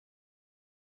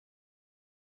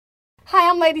Hi,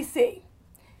 I'm Lady C.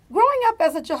 Growing up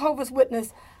as a Jehovah's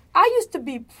Witness, I used to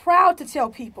be proud to tell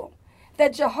people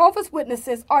that Jehovah's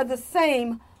Witnesses are the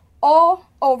same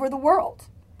all over the world.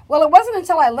 Well, it wasn't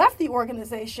until I left the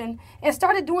organization and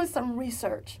started doing some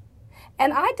research,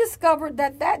 and I discovered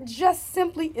that that just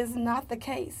simply is not the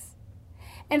case.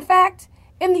 In fact,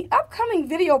 in the upcoming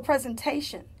video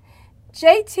presentation,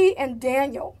 JT and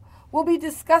Daniel will be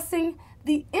discussing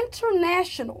the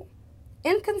international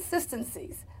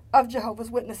inconsistencies of Jehovah's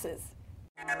Witnesses.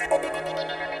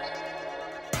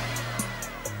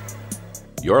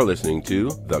 You're listening to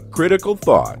The Critical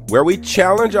Thought, where we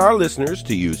challenge our listeners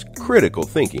to use critical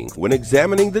thinking when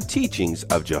examining the teachings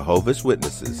of Jehovah's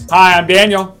Witnesses. Hi, I'm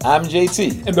Daniel. I'm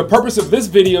JT. And the purpose of this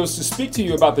video is to speak to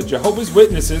you about the Jehovah's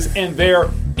Witnesses and their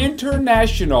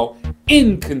international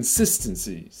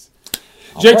inconsistencies.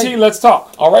 JT, right. Let's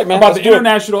talk. All right, man. About let's the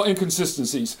international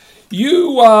inconsistencies.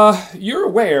 You're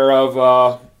aware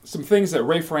of some things that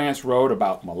Ray France wrote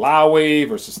about Malawi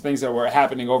versus things that were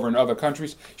happening over in other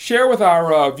countries. Share with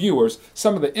our viewers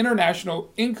some of the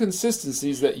international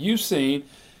inconsistencies that you've seen,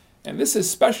 and this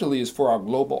especially is for our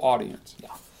global audience.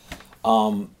 Yeah.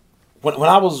 When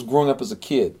I was growing up as a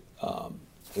kid,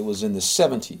 it was in the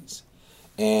 70s,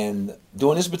 and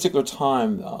during this particular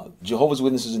time, Jehovah's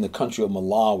Witnesses in the country of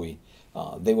Malawi,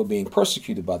 they were being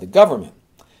persecuted by the government.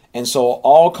 And so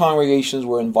all congregations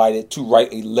were invited to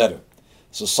write a letter.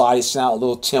 Society sent out a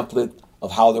little template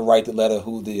of how to write the letter,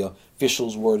 who the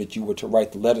officials were that you were to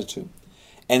write the letter to.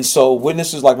 And so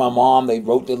witnesses like my mom, they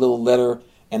wrote their little letter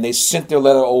and they sent their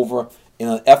letter over in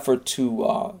an effort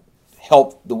to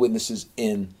help the witnesses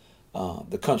in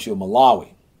the country of Malawi.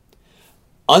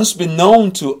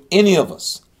 Unbeknown to any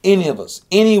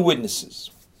witnesses,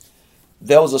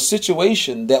 there was a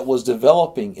situation that was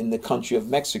developing in the country of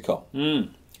Mexico.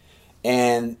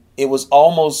 And it was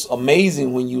almost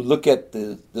amazing when you look at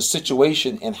the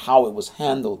situation and how it was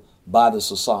handled by the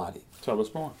society. Tell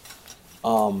us more.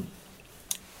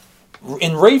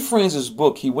 In Ray Franz's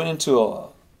book, he went into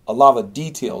a lot of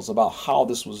details about how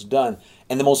this was done.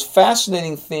 And the most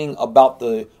fascinating thing about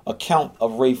the account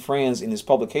of Ray Franz in his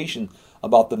publication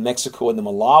about the Mexico and the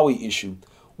Malawi issue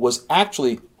was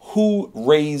actually who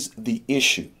raised the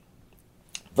issue.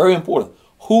 Very important.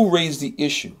 Who raised the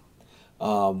issue?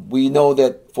 We know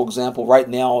that, for example, right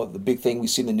now, the big thing we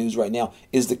see in the news right now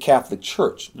is the Catholic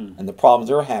Church and the problems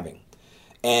they're having.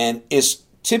 And it's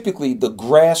typically the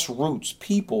grassroots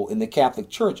people in the Catholic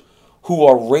Church who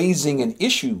are raising an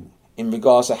issue in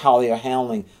regards to how they are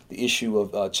handling the issue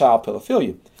of child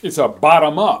pedophilia. It's a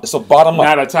bottom-up. It's a bottom-up.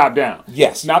 Not a top-down.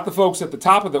 Yes. Not the folks at the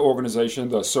top of the organization,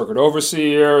 the circuit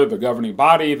overseer, the governing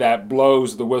body that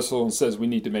blows the whistle and says we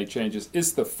need to make changes.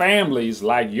 It's the families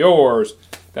like yours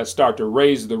that start to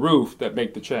raise the roof that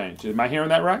make the change. Am I hearing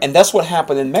that right? And that's what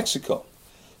happened in Mexico.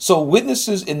 So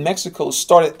witnesses in Mexico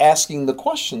started asking the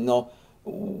question,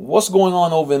 what's going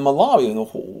on over in Malawi?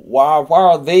 Why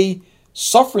are they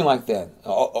suffering like that?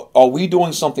 Are we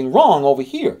doing something wrong over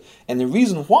here? And the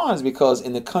reason why is because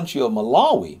in the country of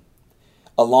Malawi,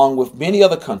 along with many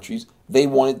other countries, they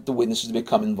wanted the witnesses to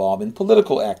become involved in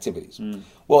political activities.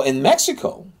 Well, in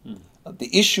Mexico,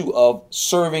 the issue of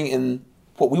serving in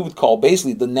what we would call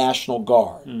basically the National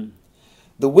Guard,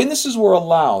 the witnesses were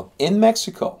allowed in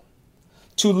Mexico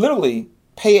to literally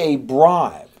pay a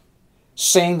bribe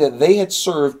saying that they had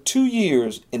served 2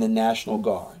 years in the National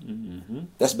Guard.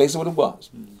 That's basically what it was.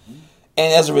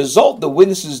 And as a result, the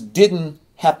witnesses didn't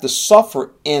have to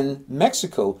suffer in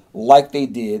Mexico like they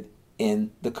did in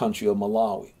the country of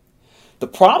Malawi. The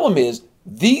problem is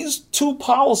these two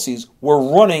policies were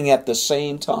running at the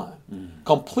same time,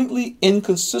 completely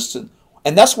inconsistent.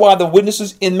 And that's why the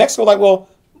witnesses in Mexico are like, well,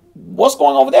 what's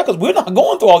going on over there? Because we're not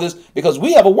going through all this because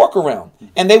we have a workaround.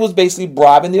 And they was basically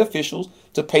bribing the officials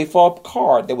to pay for a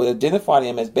card that would identify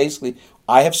them as basically,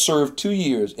 I have served 2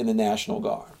 years in the National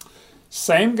Guard.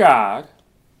 Same God,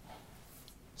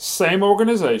 same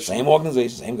organization. Same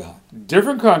organization, same God.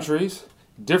 Different countries,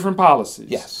 different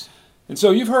policies. Yes. And so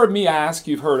you've heard me ask,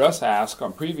 you've heard us ask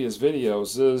on previous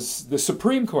videos, is the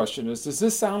supreme question is, does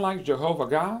this sound like Jehovah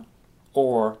God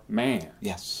or man?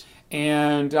 Yes.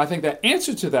 And I think the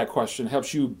answer to that question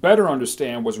helps you better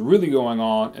understand what's really going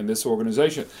on in this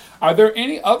organization. Are there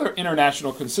any other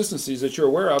international consistencies that you're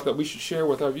aware of that we should share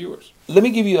with our viewers? Let me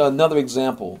give you another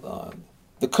example.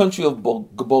 The country of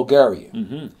Bulgaria.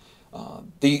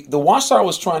 The Watchtower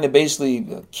was trying to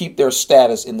basically keep their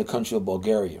status in the country of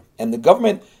Bulgaria. And the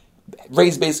government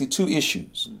raised basically two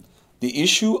issues. The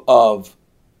issue of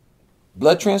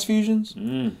blood transfusions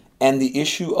and the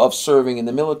issue of serving in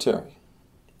the military.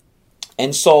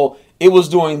 And so it was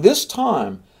during this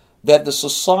time that the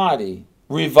society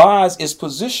revised its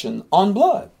position on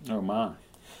blood. Oh, my.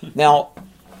 Now,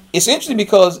 it's interesting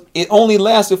because it only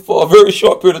lasted for a very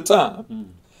short period of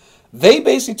time. They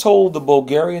basically told the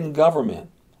Bulgarian government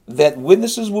that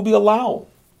witnesses will be allowed.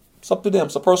 It's up to them.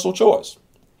 It's a personal choice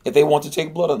if they want to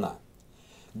take blood or not.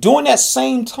 During that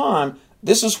same time,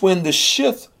 this is when the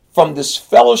shift from this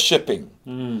fellowshipping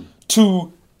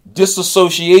to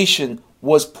disassociation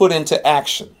was put into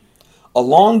action.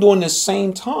 Along during this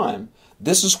same time,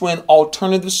 this is when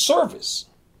alternative service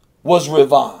was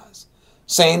revised,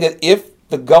 saying that if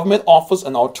the government offers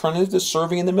an alternative to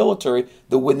serving in the military,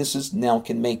 the witnesses now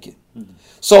can make it.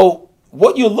 So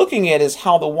what you're looking at is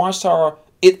how the Watchtower,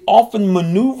 it often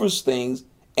maneuvers things,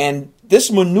 and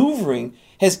this maneuvering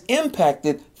has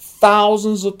impacted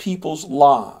thousands of people's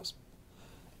lives.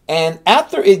 And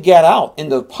after it got out in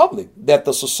the public that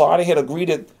the society had agreed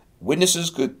that witnesses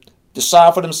could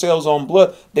decide for themselves on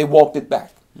blood, they walked it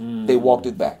back. They walked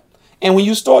it back. And when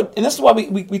you start, and this is why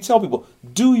we tell people,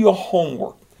 do your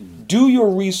homework. Do your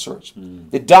research.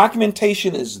 The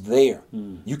documentation is there.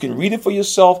 You can read it for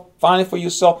yourself, find it for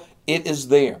yourself. It is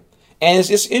there. And it's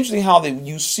interesting how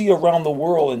you see around the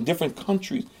world in different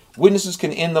countries, witnesses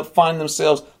can end up finding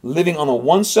themselves living under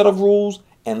one set of rules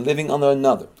and living under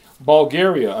another.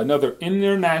 Bulgaria, another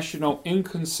international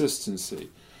inconsistency.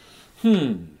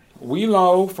 We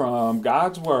know from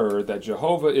God's word that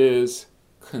Jehovah is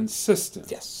consistent.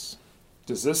 Yes.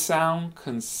 Does this sound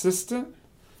consistent?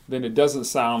 Then it doesn't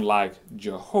sound like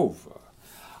Jehovah.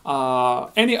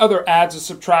 Any other adds or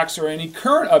subtracts or any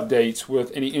current updates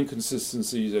with any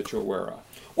inconsistencies that you're aware of?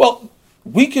 Well,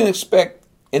 we can expect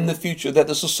in the future that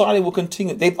the society will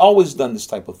continue. They've always done this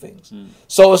type of things.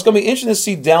 So it's going to be interesting to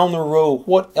see down the road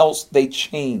what else they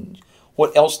change,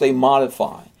 what else they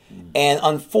modify. And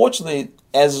unfortunately,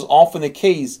 as is often the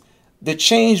case, the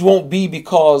change won't be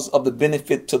because of the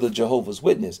benefit to the Jehovah's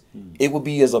Witness. It will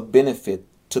be as a benefit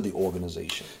to the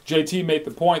organization. JT made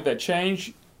the point that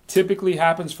change typically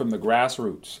happens from the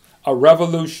grassroots. A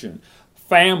revolution.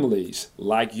 Families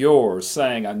like yours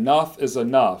saying enough is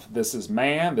enough. This is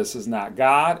man, this is not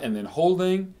God, and then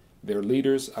holding their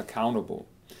leaders accountable.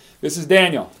 This is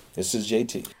Daniel. This is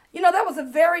JT. You know, that was a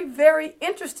very, very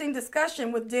interesting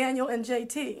discussion with Daniel and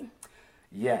JT.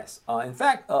 Yes. In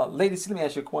fact, ladies, let me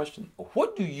ask you a question.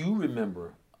 What do you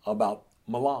remember about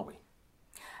Malawi?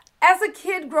 As a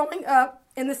kid growing up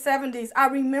in the 70s, I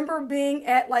remember being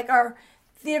at like our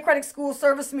theocratic school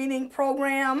service meeting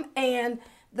program, and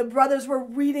the brothers were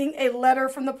reading a letter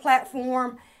from the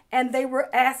platform, and they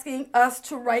were asking us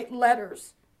to write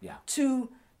letters to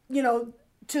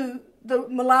the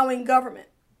Malawian government.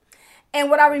 And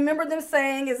what I remember them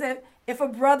saying is that if a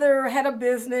brother had a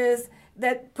business,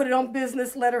 that put it on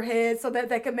business letterhead so that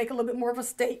they could make a little bit more of a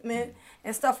statement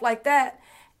and stuff like that.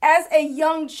 As a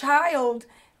young child,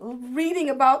 reading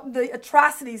about the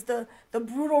atrocities, the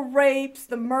brutal rapes,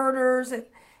 the murders,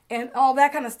 and all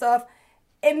that kind of stuff,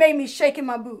 it made me shake in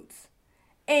my boots.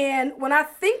 And when I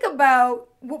think about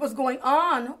what was going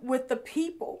on with the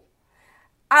people,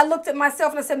 I looked at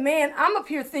myself and I said, man, I'm up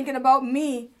here thinking about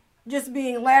me just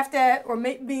being laughed at or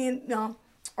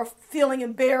or feeling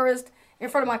embarrassed in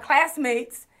front of my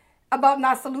classmates about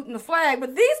not saluting the flag.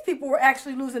 But these people were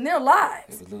actually losing their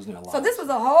lives. They were losing their lives. So this was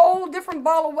a whole different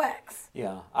ball of wax.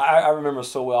 Yeah, I remember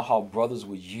so well how brothers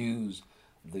would use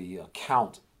the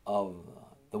account of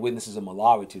the witnesses in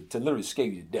Malawi to literally scare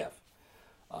you to death.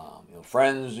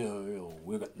 Friends,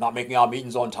 we're not making our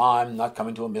meetings on time, not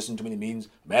coming to them, missing too many meetings.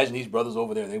 Imagine these brothers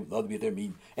over there; they would love to be at their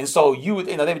meeting. And so they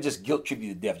would just guilt trip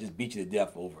you to death, just beat you to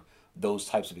death over those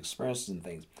types of experiences and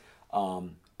things.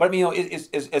 But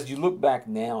as you look back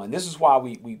now, and this is why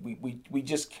we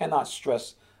just cannot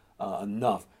stress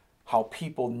enough how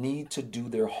people need to do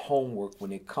their homework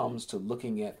when it comes to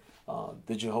looking at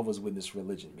the Jehovah's Witness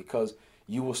religion, because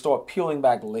you will start peeling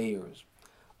back layers.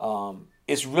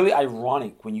 It's really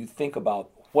ironic when you think about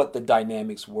what the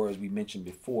dynamics were, as we mentioned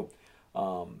before.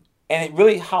 And it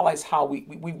really highlights how we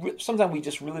sometimes we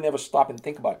just really never stop and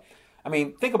think about it. I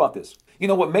mean, think about this.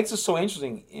 What makes it so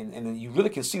interesting, and you really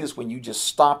can see this when you just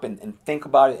stop and think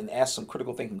about it and ask some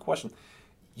critical thinking questions.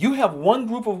 You have one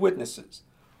group of witnesses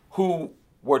who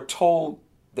were told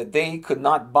that they could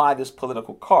not buy this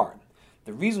political card.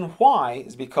 The reason why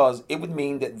is because it would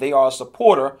mean that they are a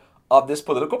supporter of this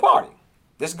political party,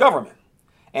 this government.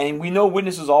 And we know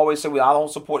witnesses always say, well, I don't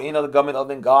support any other government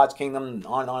other than God's kingdom, and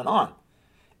on and on and on.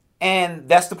 And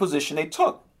that's the position they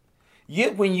took.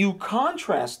 Yet when you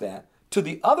contrast that to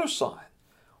the other side,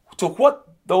 to what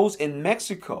those in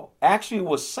Mexico actually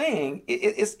was saying,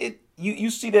 you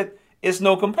see that it's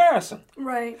no comparison.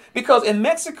 Right. Because in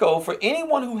Mexico, for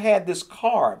anyone who had this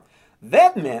card,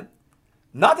 that meant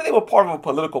Not that they were part of a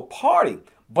political party,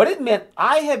 but it meant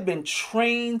I have been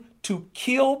trained to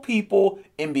kill people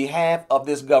in behalf of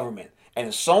this government. And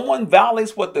if someone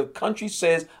violates what the country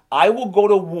says, I will go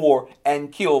to war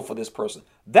and kill for this person.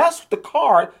 That's the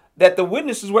card that the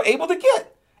witnesses were able to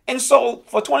get. And so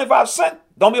for 25 cents,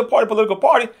 don't be a part of a political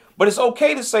party, but it's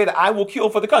okay to say that I will kill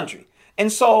for the country.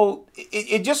 And so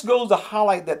it just goes to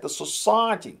highlight that the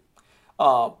society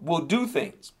will do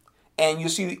things. And you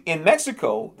see, in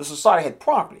Mexico, the society had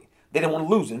property. They didn't want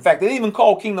to lose it. In fact, they didn't even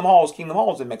call Kingdom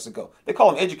Halls in Mexico. They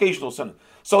call them educational centers.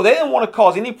 So they didn't want to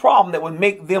cause any problem that would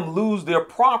make them lose their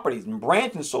properties and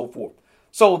branch and so forth.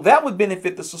 So that would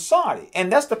benefit the society.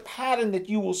 And that's the pattern that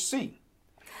you will see.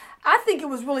 I think it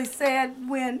was really sad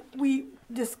when we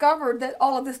discovered that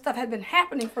all of this stuff had been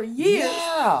happening for years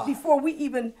before it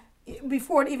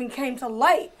even came to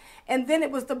light. And then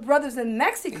it was the brothers in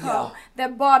Mexico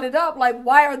that brought it up. Like,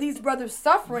 why are these brothers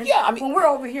suffering when we're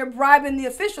over here bribing the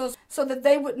officials so that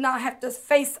they would not have to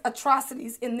face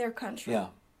atrocities in their country? Yeah.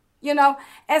 You know?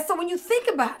 And so when you think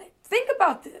about it, think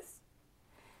about this.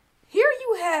 Here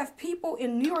you have people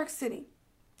in New York City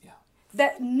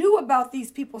that knew about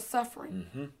these people suffering.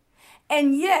 Mm-hmm.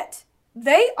 And yet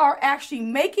they are actually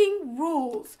making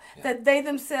rules that they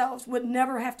themselves would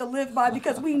never have to live by,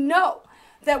 because we know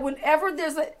that whenever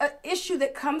there's an issue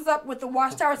that comes up with the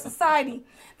Watchtower Society,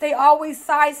 they always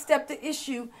sidestep the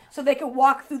issue so they can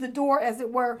walk through the door, as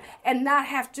it were, and not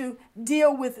have to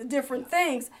deal with different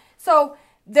things. So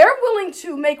they're willing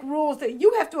to make rules that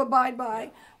you have to abide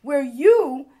by, where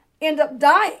you end up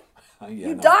dying.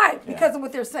 You die because of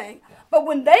what they're saying. Yeah. But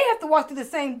when they have to walk through the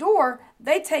same door,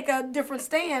 they take a different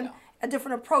stand, a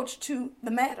different approach to the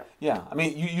matter. Yeah, I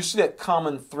mean, you see that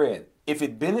common thread. If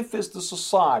it benefits the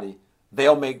society,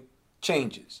 they'll make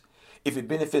changes. If it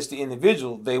benefits the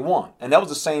individual, they won't. And that was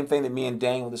the same thing that me and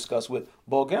Daniel discussed with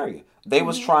Bulgaria. They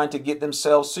was trying to get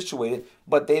themselves situated,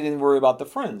 but they didn't worry about the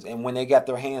friends. And when they got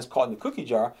their hands caught in the cookie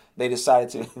jar, they decided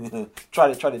to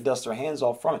try to dust their hands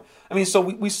off from it. I mean, so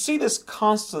we see this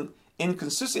constant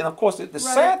inconsistency. And of course, the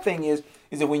sad thing is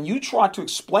that when you try to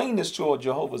explain this to a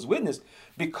Jehovah's Witness,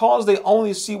 because they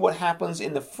only see what happens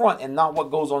in the front and not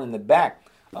what goes on in the back,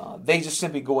 they just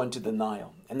simply go into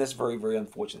denial. And that's very, very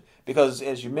unfortunate. Because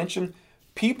as you mentioned,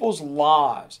 people's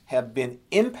lives have been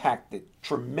impacted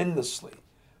tremendously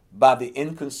by the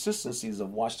inconsistencies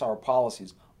of Watchtower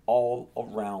policies all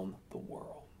around the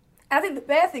world. I think the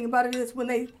bad thing about it is when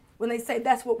they say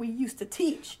that's what we used to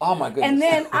teach. Oh, my goodness. And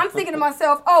then I'm thinking to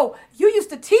myself, oh, you used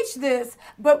to teach this,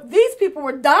 but these people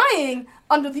were dying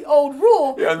under the old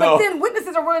rule. Yeah, but then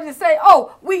witnesses are willing to say,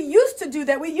 oh, we used to do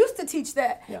that. We used to teach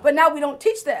that, but now we don't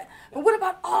teach that. But what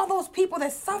about all those people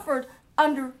that suffered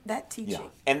under that teaching?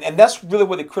 Yeah. And that's really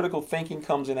where the critical thinking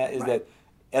comes in at, is that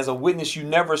as a witness, you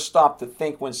never stop to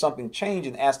think when something changed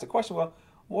and ask the question, well,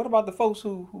 what about the folks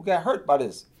who got hurt by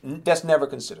this? That's never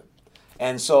considered.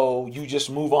 And so you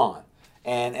just move on.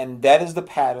 And that is the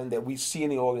pattern that we see in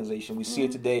the organization. We see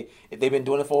it today. They've been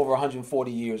doing it for over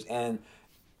 140 years. And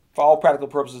for all practical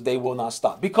purposes, they will not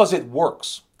stop. Because it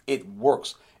works. It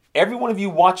works. Every one of you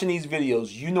watching these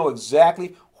videos, you know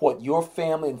exactly what your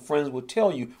family and friends will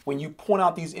tell you when you point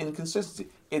out these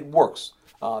inconsistencies. It works.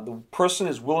 The person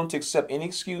is willing to accept any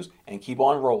excuse and keep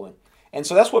on rolling. And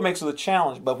so that's what makes it a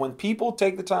challenge. But when people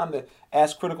take the time to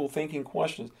ask critical thinking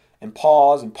questions and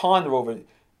pause and ponder over it,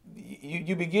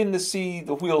 you begin to see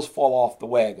the wheels fall off the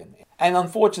wagon. And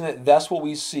unfortunately, that's what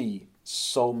we see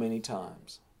so many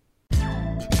times.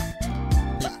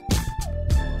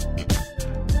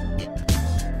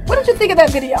 What did you think of that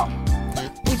video?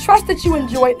 We trust that you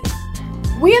enjoyed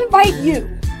it. We invite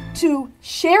you to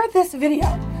share this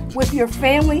video with your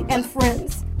family and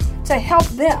friends to help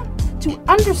them to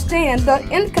understand the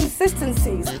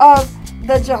inconsistencies of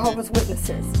the Jehovah's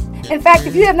Witnesses. In fact,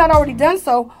 if you have not already done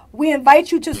so, we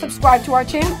invite you to subscribe to our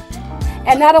channel.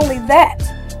 And not only that,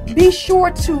 be sure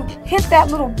to hit that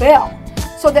little bell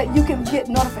so that you can get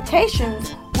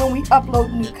notifications when we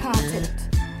upload new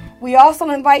content. We also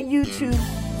invite you to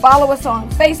follow us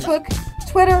on Facebook,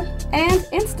 Twitter, and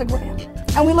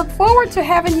Instagram. And we look forward to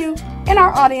having you in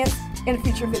our audience in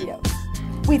future videos.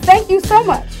 We thank you so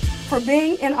much for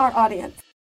being in our audience.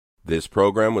 This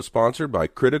program was sponsored by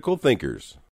Critical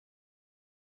Thinkers.